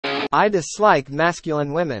I dislike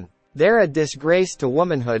masculine women. They're a disgrace to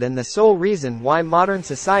womanhood and the sole reason why modern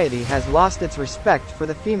society has lost its respect for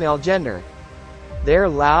the female gender. They're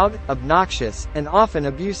loud, obnoxious, and often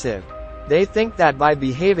abusive. They think that by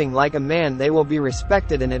behaving like a man they will be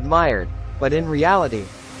respected and admired, but in reality,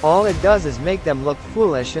 all it does is make them look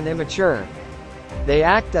foolish and immature. They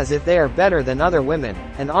act as if they are better than other women,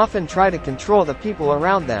 and often try to control the people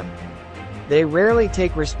around them. They rarely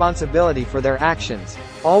take responsibility for their actions,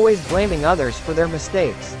 always blaming others for their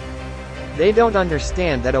mistakes. They don't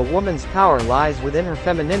understand that a woman's power lies within her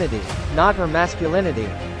femininity, not her masculinity.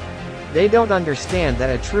 They don't understand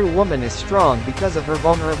that a true woman is strong because of her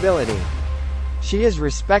vulnerability. She is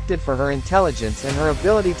respected for her intelligence and her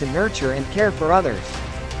ability to nurture and care for others.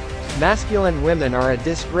 Masculine women are a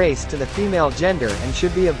disgrace to the female gender and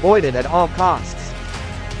should be avoided at all costs.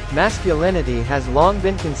 Masculinity has long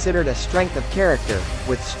been considered a strength of character,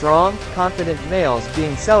 with strong, confident males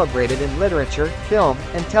being celebrated in literature, film,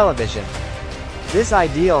 and television. This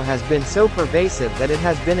ideal has been so pervasive that it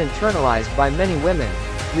has been internalized by many women,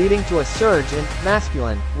 leading to a surge in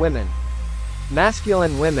masculine women.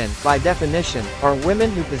 Masculine women, by definition, are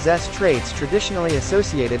women who possess traits traditionally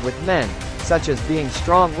associated with men, such as being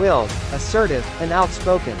strong-willed, assertive, and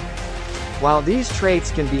outspoken. While these traits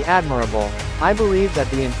can be admirable, I believe that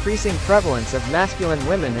the increasing prevalence of masculine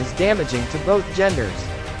women is damaging to both genders.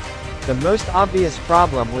 The most obvious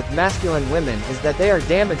problem with masculine women is that they are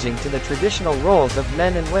damaging to the traditional roles of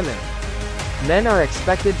men and women. Men are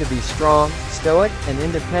expected to be strong, stoic, and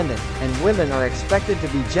independent, and women are expected to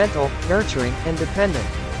be gentle, nurturing, and dependent.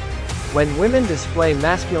 When women display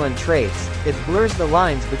masculine traits, it blurs the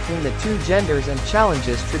lines between the two genders and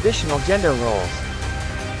challenges traditional gender roles.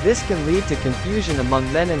 This can lead to confusion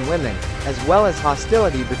among men and women, as well as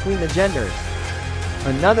hostility between the genders.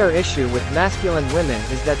 Another issue with masculine women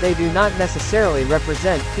is that they do not necessarily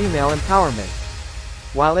represent female empowerment.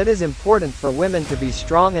 While it is important for women to be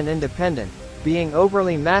strong and independent, being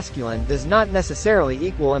overly masculine does not necessarily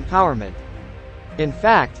equal empowerment. In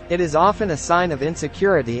fact, it is often a sign of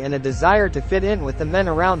insecurity and a desire to fit in with the men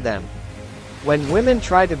around them. When women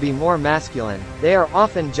try to be more masculine, they are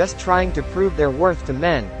often just trying to prove their worth to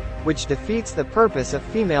men, which defeats the purpose of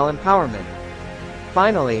female empowerment.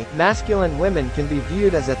 Finally, masculine women can be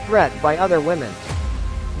viewed as a threat by other women.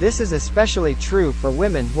 This is especially true for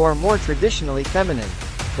women who are more traditionally feminine.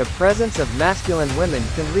 The presence of masculine women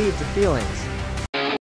can lead to feelings